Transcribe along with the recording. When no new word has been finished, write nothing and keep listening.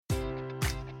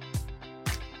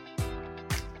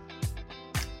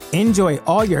Enjoy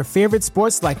all your favorite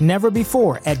sports like never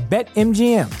before at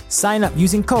BetMGM. Sign up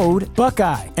using code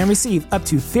Buckeye and receive up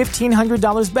to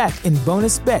 $1,500 back in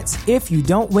bonus bets if you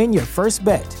don't win your first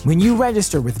bet. When you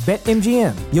register with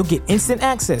BetMGM, you'll get instant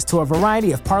access to a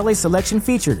variety of parlay selection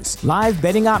features, live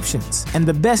betting options, and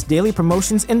the best daily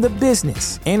promotions in the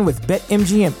business. And with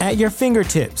BetMGM at your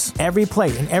fingertips, every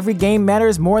play and every game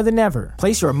matters more than ever.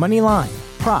 Place your money line,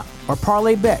 prop, or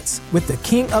parlay bets with the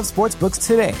king of sportsbooks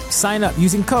today. Sign up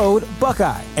using code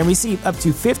Buckeye and receive up to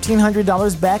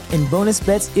 $1,500 back in bonus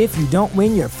bets if you don't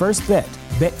win your first bet.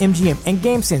 BetMGM and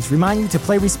GameSense remind you to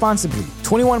play responsibly.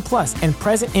 21 plus and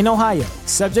present in Ohio,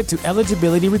 subject to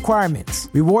eligibility requirements.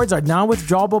 Rewards are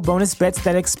non-withdrawable bonus bets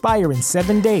that expire in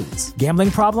 7 days. Gambling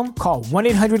problem? Call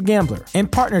 1-800-GAMBLER. In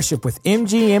partnership with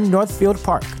MGM Northfield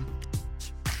Park.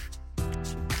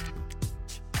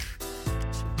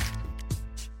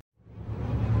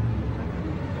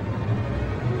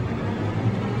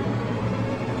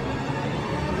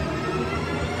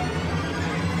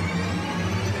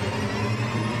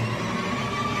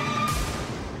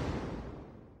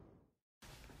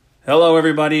 Hello,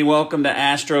 everybody. Welcome to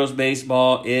Astros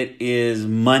Baseball. It is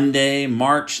Monday,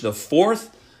 March the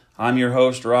 4th. I'm your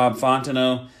host, Rob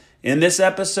Fontenot. In this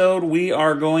episode, we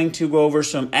are going to go over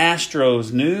some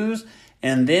Astros news,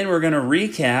 and then we're going to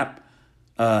recap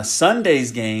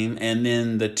Sunday's game and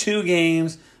then the 2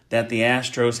 games that the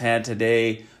Astros had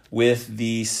today with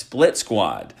the split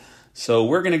squad. So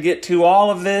we're going to get to all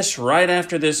of this right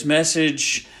after this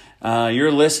message.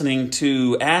 You're listening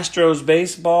to Astros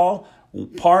Baseball,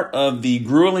 part of the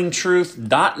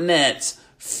GruelingTruth.net's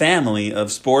family of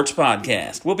sports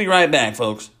podcasts. We'll be right back,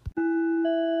 folks.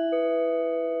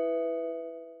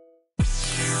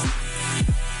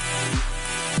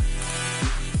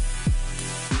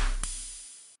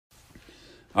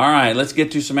 All right, let's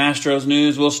get to some Astros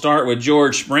news. We'll start with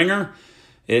George Springer.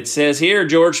 It says here,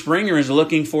 George Springer is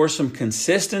looking for some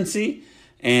consistency,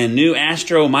 and new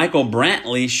Astro Michael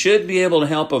Brantley should be able to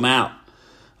help him out.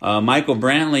 Michael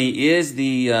Brantley is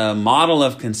the model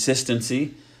of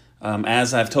consistency.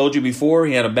 As I've told you before,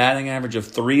 he had a batting average of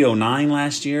 .309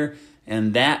 last year,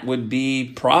 and that would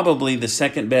be probably the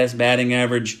second best batting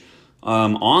average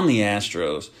on the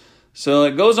Astros. So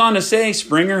it goes on to say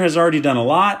Springer has already done a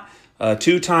lot.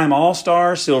 2-time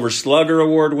All-Star, Silver Slugger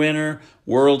Award winner,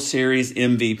 World Series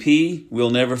MVP.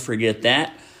 We'll never forget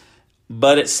that.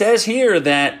 But it says here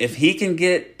that if he can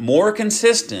get more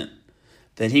consistent,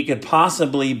 that he could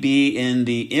possibly be in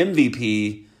the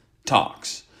MVP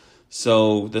talks.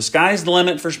 So the sky's the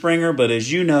limit for Springer, but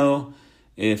as you know,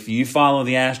 if you follow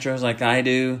the Astros like I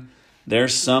do,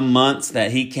 there's some months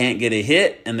that he can't get a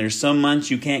hit, and there's some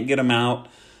months you can't get him out.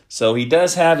 So he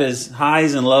does have his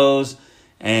highs and lows,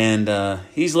 and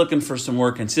he's looking for some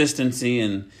more consistency,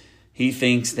 and he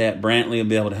thinks that Brantley will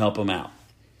be able to help him out.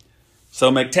 So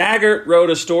McTaggart wrote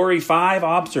a story, 5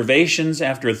 observations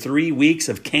after 3 weeks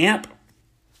of camp.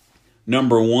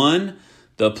 Number 1,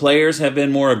 the players have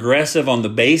been more aggressive on the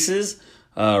bases,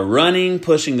 running,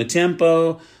 pushing the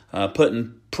tempo,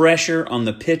 putting pressure on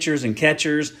the pitchers and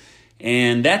catchers.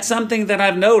 And that's something that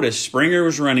I've noticed. Springer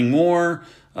was running more.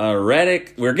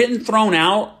 Reddick, we're getting thrown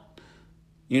out,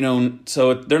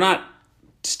 so they're not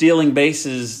stealing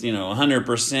bases,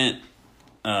 100%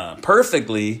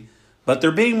 perfectly, but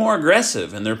they're being more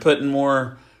aggressive and they're putting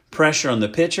more pressure on the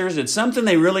pitchers. It's something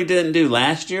they really didn't do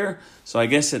last year, so I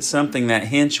guess it's something that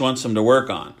Hinch wants them to work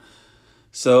on.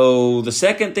 So the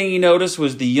second thing he noticed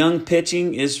was the young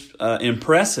pitching is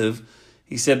impressive.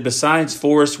 He said besides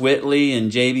Forrest Whitley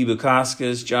and J.B.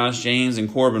 Bukauskas, Josh James,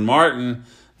 and Corbin Martin,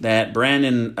 that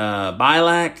Brandon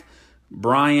Bielak,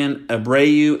 Brian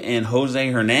Abreu, and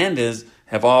Jose Hernandez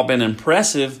have all been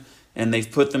impressive, and they've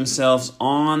put themselves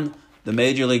on the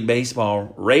Major League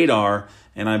Baseball radar.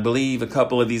 And I believe a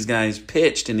couple of these guys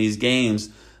pitched in these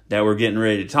games that we're getting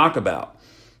ready to talk about.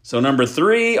 So number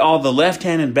 3, all the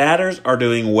left-handed batters are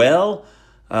doing well.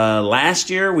 Last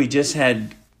year, we just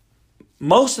had,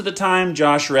 most of the time,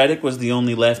 Josh Reddick was the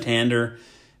only left-hander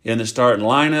in the starting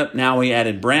lineup. Now we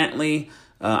added Brantley.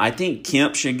 I think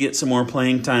Kemp should get some more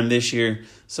playing time this year.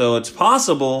 So it's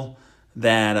possible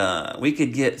that we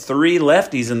could get 3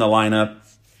 lefties in the lineup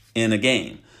in a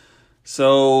game.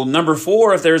 So number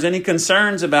 4, if there's any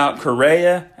concerns about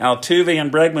Correa, Altuve,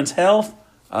 and Bregman's health,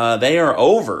 they are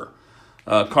over.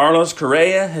 Carlos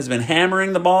Correa has been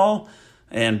hammering the ball,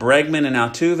 and Bregman and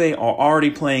Altuve are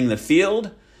already playing the field.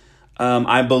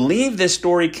 I believe this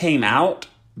story came out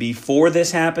before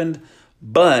this happened,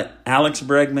 but Alex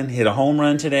Bregman hit a home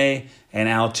run today, and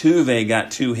Altuve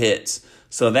got 2 hits.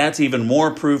 So that's even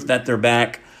more proof that they're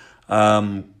back.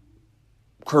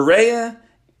 Correa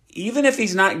even if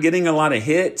he's not getting a lot of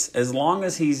hits, as long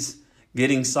as he's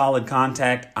getting solid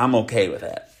contact, I'm okay with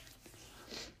that.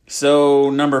 So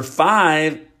number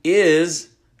 5 is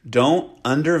don't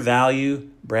undervalue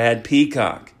Brad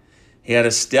Peacock. He had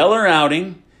a stellar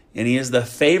outing, and he is the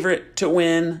favorite to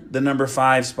win the number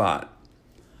 5 spot.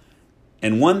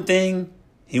 And one thing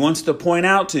he wants to point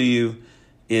out to you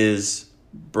is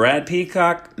Brad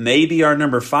Peacock may be our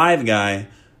number 5 guy,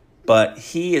 but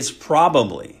he is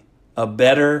probably a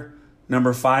better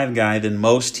number 5 guy than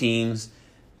most teams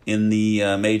in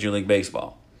the Major League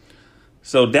Baseball.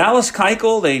 So Dallas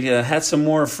Keuchel, they had some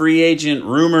more free agent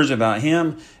rumors about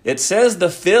him. It says the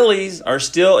Phillies are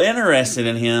still interested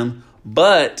in him,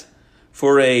 but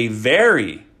for a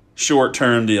very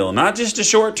short-term deal. Not just a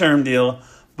short-term deal,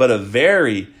 but a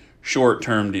very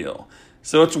short-term deal.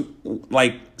 So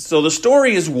the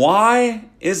story is, why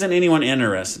isn't anyone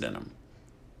interested in him?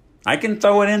 I can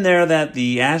throw it in there that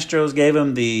the Astros gave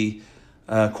him the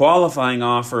qualifying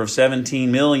offer of $17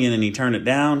 million and he turned it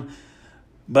down.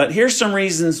 But here's some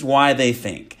reasons why they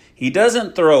think. He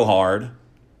doesn't throw hard,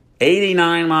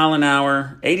 89 mile an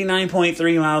hour,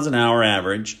 89.3 miles an hour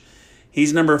average.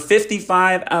 He's number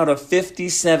 55 out of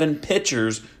 57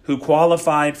 pitchers who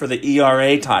qualified for the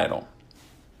ERA title.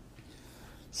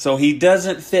 So he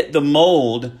doesn't fit the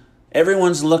mold.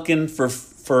 Everyone's looking for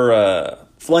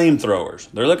flamethrowers.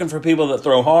 They're looking for people that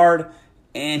throw hard,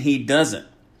 and he doesn't.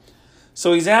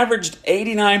 So he's averaged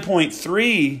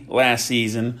 89.3 last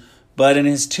season, but in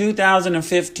his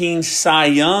 2015 Cy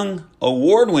Young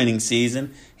award-winning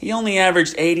season, he only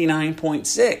averaged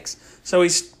 89.6. So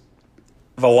he's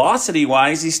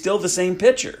velocity-wise, he's still the same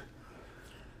pitcher.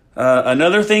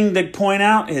 Another thing to point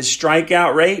out, his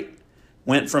strikeout rate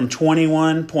went from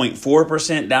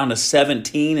 21.4% down to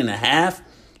 17.5%.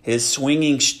 His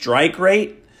swinging strike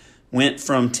rate went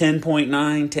from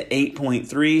 10.9 to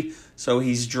 8.3. So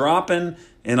he's dropping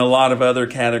in a lot of other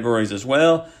categories as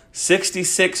well.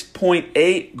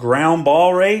 66.8 ground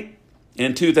ball rate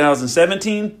in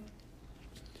 2017.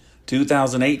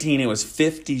 2018, it was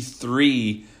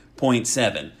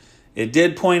 53.7. It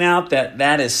did point out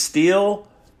that is still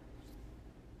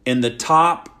in the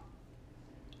top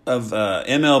of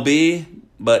MLB,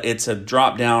 but it's a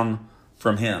drop down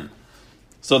from him.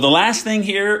 So the last thing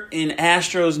here in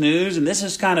Astros news, and this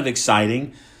is kind of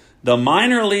exciting, the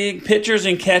minor league pitchers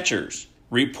and catchers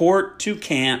report to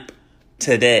camp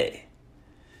today.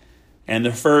 And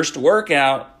the first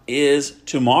workout is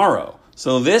tomorrow.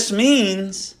 So this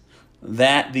means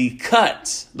that the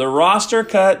roster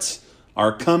cuts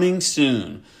are coming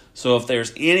soon. So if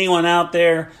there's anyone out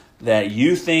there that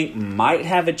you think might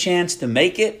have a chance to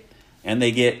make it and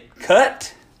they get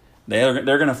cut, they're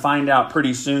going to find out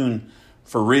pretty soon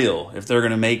for real if they're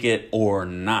going to make it or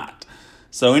not.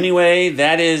 So anyway,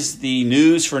 that is the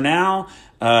news for now.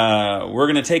 We're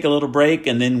going to take a little break,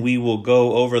 and then we will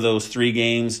go over those 3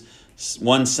 games,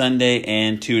 1 Sunday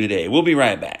and 2 today. We'll be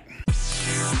right back.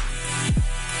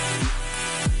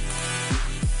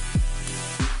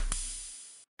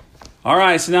 All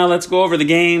right, so now let's go over the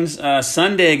games.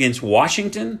 Sunday against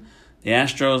Washington, the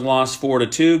Astros lost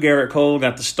 4-2. Garrett Cole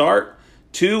got the start.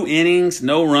 2 innings,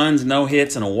 no runs, no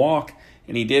hits, and a walk.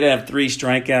 And he did have 3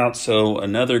 strikeouts, so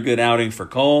another good outing for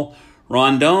Cole.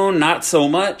 Rondon, not so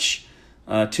much.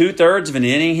 2/3 of an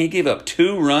inning. He gave up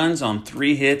 2 runs on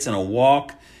 3 hits and a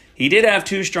walk. He did have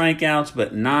 2 strikeouts,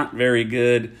 but not very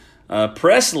good.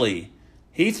 Presley,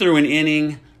 he threw an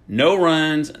inning, no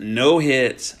runs, no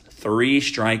hits, 3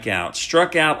 strikeouts.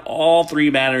 Struck out all 3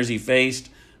 batters he faced.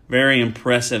 Very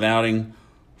impressive outing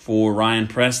for Ryan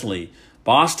Presley.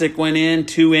 Bostic went in,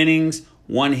 2 innings,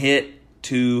 1 hit,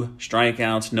 2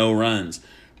 strikeouts, no runs.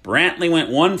 Brantley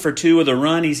went 1 for 2 with a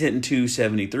run. He's hitting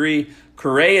 .273.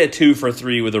 Correa 2 for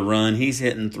 3 with a run. He's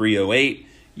hitting .308.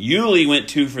 Yuli went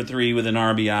 2 for 3 with an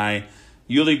RBI.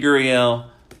 Yuli Gurriel,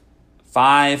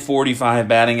 .545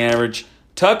 batting average.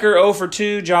 Tucker 0 for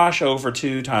 2. Josh 0 for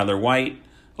 2. Tyler White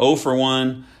 0 for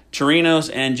 1.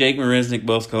 Chirinos and Jake Marisnick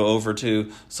both go 0 for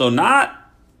 2. So not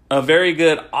a very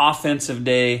good offensive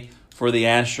day for the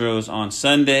Astros on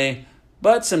Sunday,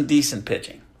 but some decent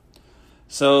pitching.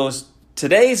 So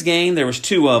today's game, there was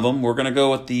 2 of them. We're going to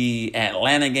go with the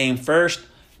Atlanta game first.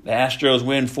 The Astros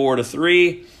win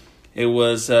 4-3. It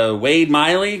was Wade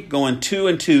Miley going 2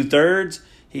 2/3.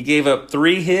 He gave up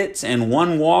 3 hits and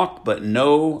 1 walk, but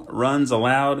no runs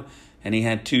allowed, and he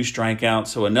had 2 strikeouts.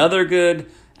 So another good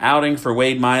outing for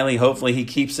Wade Miley. Hopefully he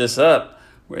keeps this up.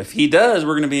 If he does,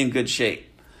 we're going to be in good shape.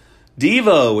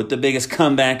 Devo with the biggest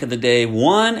comeback of the day.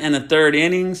 1 1/3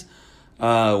 innings.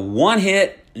 1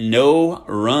 hit, no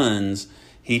runs.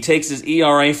 He takes his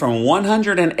ERA from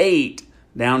 108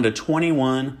 down to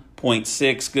 21.6.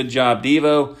 0.6. Good job,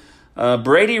 Devo.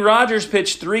 Brady Rogers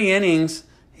pitched 3 innings.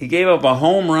 He gave up a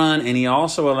home run, and he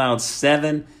also allowed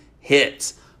 7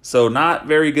 hits. So not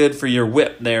very good for your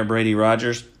whip there, Brady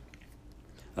Rogers.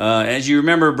 As you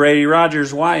remember, Brady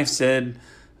Rogers' wife said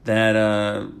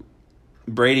that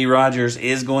Brady Rogers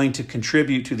is going to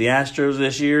contribute to the Astros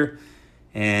this year,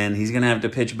 and he's going to have to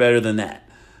pitch better than that.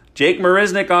 Jake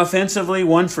Marisnick offensively,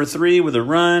 1 for 3 with a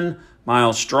run.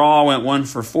 Miles Straw went 1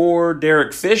 for 4.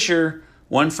 Derek Fisher,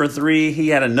 1 for 3. He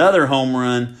had another home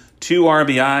run, 2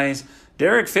 RBIs.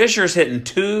 Derek Fisher's hitting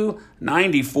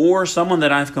 .294, someone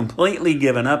that I've completely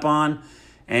given up on.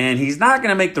 And he's not going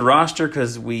to make the roster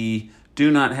because we do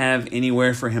not have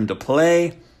anywhere for him to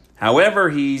play. However,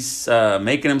 he's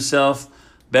making himself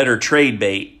better trade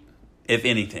bait, if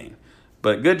anything.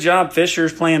 But good job.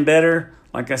 Fisher's playing better.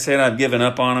 Like I said, I've given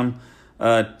up on him.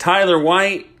 Tyler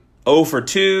White, 0 for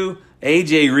 2.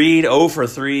 A.J. Reed, 0 for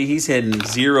 3. He's hitting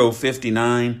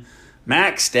 .059.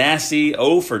 Max Stassi,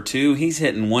 0 for 2. He's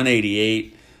hitting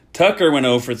 .188. Tucker went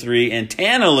 0 for 3. And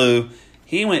Tanalou,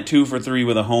 he went 2 for 3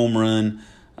 with a home run.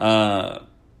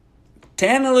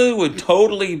 Tanalou would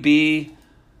totally be,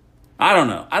 I don't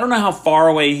know how far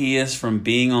away he is from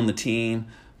being on the team,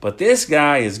 but this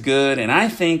guy is good. And I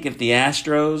think if the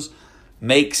Astros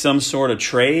make some sort of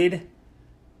trade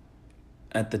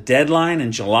at the deadline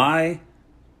in July,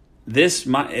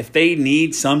 if they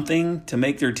need something to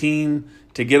make their team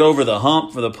to get over the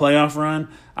hump for the playoff run,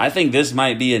 I think this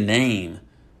might be a name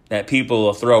that people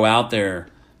will throw out there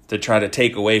to try to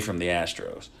take away from the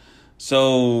Astros.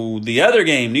 So the other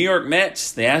game, New York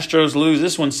Mets, the Astros lose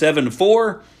this one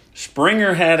 7-4.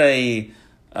 Springer had a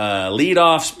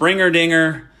leadoff Springer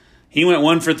dinger. He went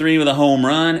 1 for 3 with a home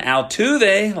run.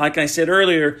 Altuve, like I said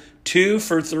earlier, 2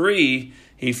 for 3.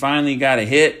 He finally got a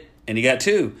hit, and he got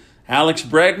 2. Alex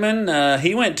Bregman,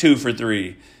 he went 2 for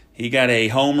 3. He got a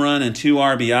home run and 2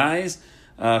 RBIs.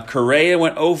 Correa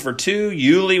went 0 for 2.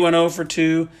 Yuli went 0 for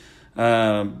 2.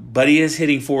 But he is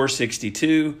hitting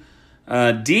 .462.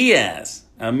 Diaz,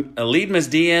 Aledmus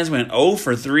Diaz went 0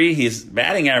 for 3. His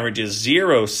batting average is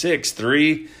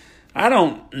 .063. I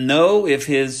don't know if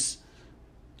his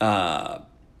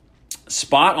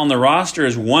spot on the roster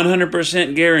is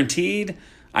 100% guaranteed.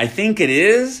 I think it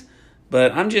is,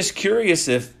 but I'm just curious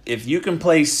if you can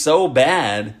play so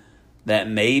bad that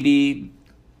maybe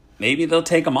they'll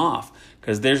take him off.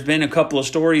 Because there's been a couple of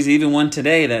stories, even one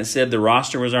today, that said the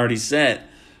roster was already set.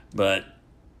 But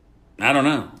I don't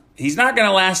know. He's not going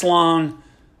to last long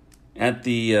at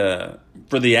the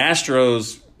for the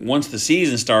Astros once the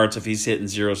season starts if he's hitting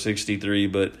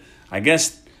 .063. But I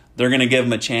guess they're going to give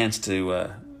him a chance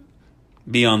to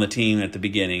be on the team at the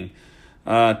beginning.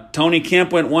 Tony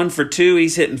Kemp went 1 for 2.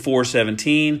 He's hitting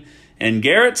 .417. And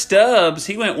Garrett Stubbs,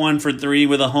 he went 1 for 3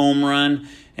 with a home run.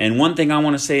 And one thing I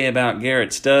want to say about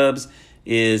Garrett Stubbs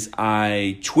is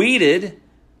I tweeted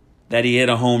that he hit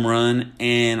a home run,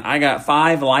 and I got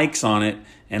 5 likes on it,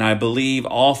 and I believe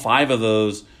all 5 of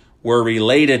those were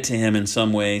related to him in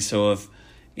some way. So if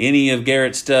any of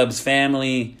Garrett Stubbs'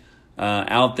 family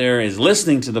out there is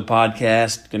listening to the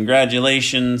podcast,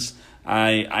 congratulations.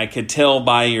 I could tell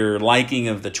by your liking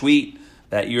of the tweet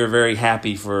that you're very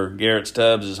happy for Garrett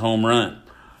Stubbs' home run.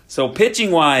 So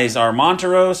pitching-wise, our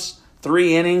Monteros,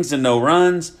 3 innings and no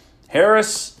runs.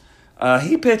 Harris,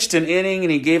 he pitched an inning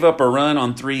and he gave up a run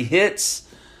on 3 hits.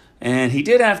 And he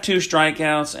did have 2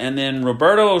 strikeouts. And then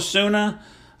Roberto Osuna,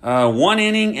 1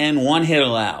 inning and 1 hit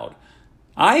allowed.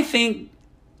 I think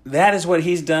that is what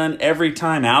he's done every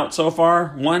time out so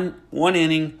far. One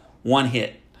inning, 1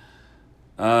 hit.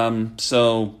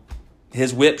 So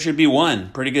his whip should be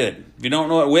 1. Pretty good. If you don't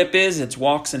know what whip is, it's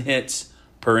walks and hits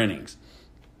per innings.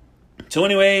 So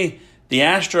anyway, the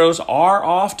Astros are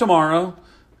off tomorrow,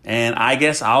 and I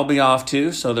guess I'll be off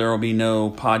too, so there will be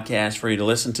no podcast for you to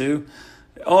listen to.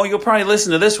 Oh, you'll probably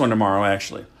listen to this one tomorrow,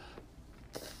 actually.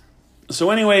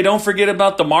 So anyway, don't forget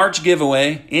about the March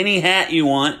giveaway. Any hat you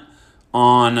want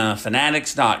on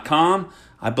Fanatics.com.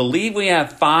 I believe we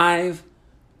have 5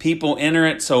 people enter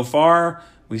it so far.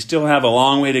 We still have a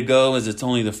long way to go as it's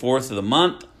only the 4th of the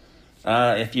month.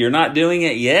 If you're not doing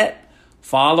it yet,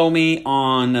 follow me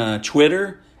on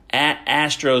Twitter at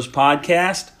Astros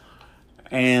Podcast,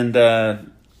 and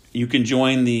you can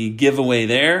join the giveaway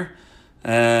there.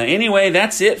 Anyway,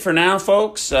 that's it for now,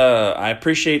 folks. I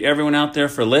appreciate everyone out there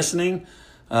for listening.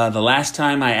 The last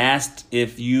time I asked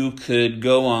if you could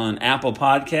go on Apple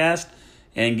Podcast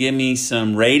and give me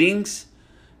some ratings,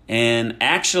 and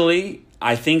actually,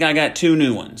 I think I got 2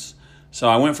 new ones. So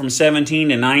I went from 17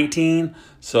 to 19.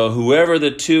 So whoever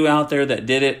the 2 out there that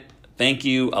did it, thank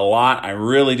you a lot. I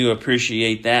really do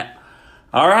appreciate that.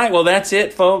 All right, well, that's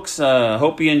it, folks.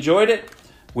 Hope you enjoyed it.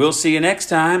 We'll see you next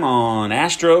time on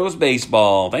Astros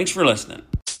Baseball. Thanks for listening.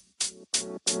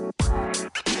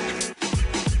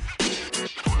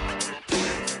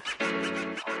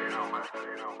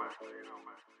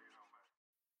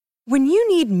 When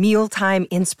you need mealtime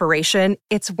inspiration,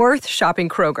 it's worth shopping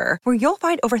Kroger, where you'll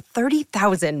find over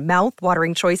 30,000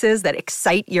 mouth-watering choices that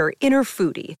excite your inner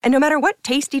foodie. And no matter what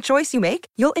tasty choice you make,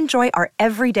 you'll enjoy our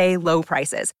everyday low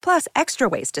prices, plus extra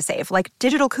ways to save, like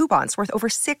digital coupons worth over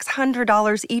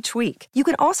 $600 each week. You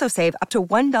can also save up to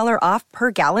 $1 off per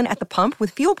gallon at the pump with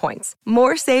fuel points.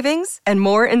 More savings and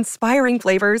more inspiring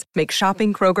flavors make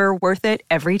shopping Kroger worth it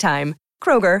every time.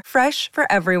 Kroger, fresh for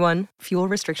everyone. Fuel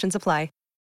restrictions apply.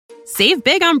 Save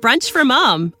big on brunch for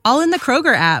mom, all in the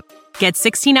Kroger app. Get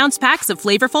 16-ounce packs of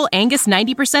flavorful Angus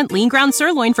 90% lean ground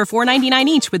sirloin for $4.99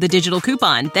 each with a digital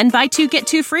coupon. Then buy 2, get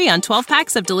 2 free on 12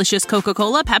 packs of delicious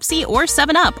Coca-Cola, Pepsi, or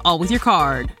 7-Up, all with your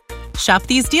card. Shop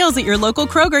these deals at your local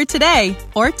Kroger today,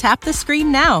 or tap the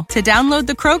screen now to download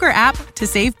the Kroger app to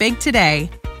save big today.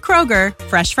 Kroger,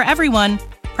 fresh for everyone.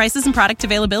 Prices and product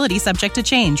availability subject to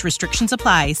change. Restrictions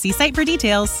apply. See site for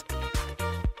details.